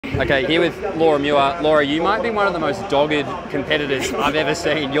Okay, here with Laura Muir. Laura, you might be one of the most dogged competitors I've ever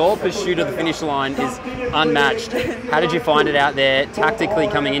seen. Your pursuit of the finish line is unmatched. How did you find it out there tactically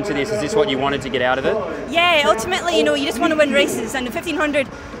coming into this? Is this what you wanted to get out of it? Yeah, ultimately, you just want to win races, and the 1500,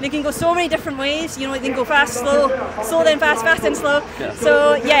 they can go so many different ways. They can go fast, slow, slow then fast, fast then slow. Yeah.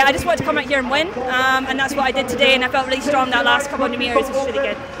 So yeah, I just wanted to come out here and win, and that's what I did today, and I felt really strong that last couple of meters. It was really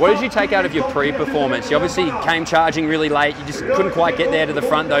good. What did you take out of your pre-performance? You obviously came charging really late. You just couldn't quite get there to the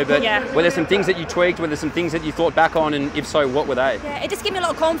front though, but yeah. Were there some things that you tweaked? Were there some things that you thought back on, and if so, what were they? Yeah, it just gave me a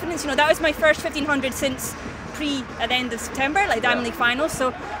lot of confidence. That was my first 1500 since at the end of September, like Diamond League finals, so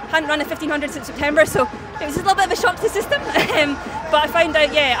I hadn't run a 1500 since September, so it was a little bit of a shock to the system. But I found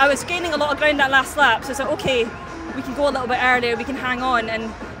out, yeah, I was gaining a lot of ground that last lap, so I thought, okay, we can go a little bit earlier, we can hang on,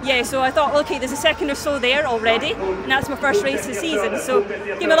 and yeah, so I thought, okay, there's a second or so there already, and that's my first race of the season, so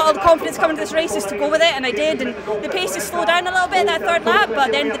it gave me a lot of confidence coming to this race just to go with it, and I did, and the pace just slowed down a little bit that third lap, but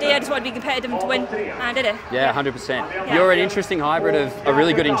at the end of the day I just wanted to be competitive and to win, and I did it. Yeah, 100%. Yeah. You're an interesting hybrid of a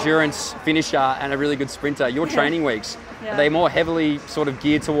really good endurance finisher and a really good sprinter. Your training weeks, are they more heavily sort of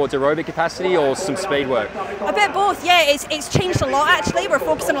geared towards aerobic capacity or some speed work? A bit both, yeah. It's changed a lot actually. We're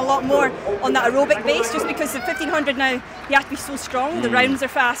focusing a lot more on that aerobic base just because the 1500 now, you have to be so strong. The rounds are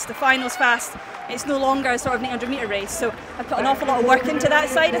fast, the final's fast. It's no longer a sort of 800 metre race, so I've put an awful lot of work into that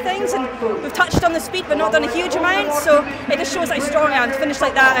side of things, and we've touched on the speed but not done a huge amount, so it just shows how strong I am to finish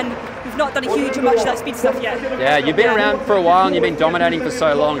like that, and we've not done a huge amount of that speed stuff yet. Yeah, you've been around for a while and you've been dominating for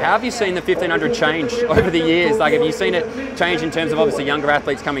so long. How have you seen the 1500 change over the years? Like, have you seen it change in terms of obviously younger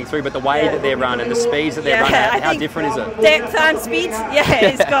athletes coming through, but the way that they're run and the speeds that they're run at, how different is it? Depth and speed,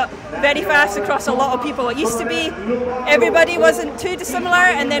 it's got very fast across a lot of people. It used to be everybody wasn't too dissimilar,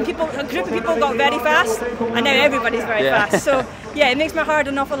 and then a group of people got very fast, and now everybody's very fast. So yeah, it makes my job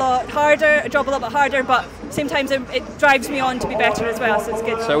an awful lot harder, a little bit harder, but at the same time it drives me on to be better as well, so it's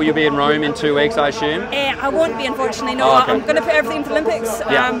good. So will you be in Rome in 2 weeks, I assume? I won't be, unfortunately, no. Oh, okay. I'm going to put everything for the Olympics.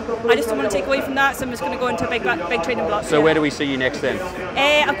 I just don't want to take away from that, so I'm just going to go into a big training block. So where do we see you next then?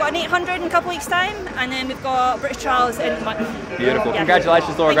 I've got an 800 in a couple of weeks' time, and then we've got British Trials in a month. Beautiful.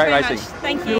 Congratulations, Laura. Great racing. Thank you.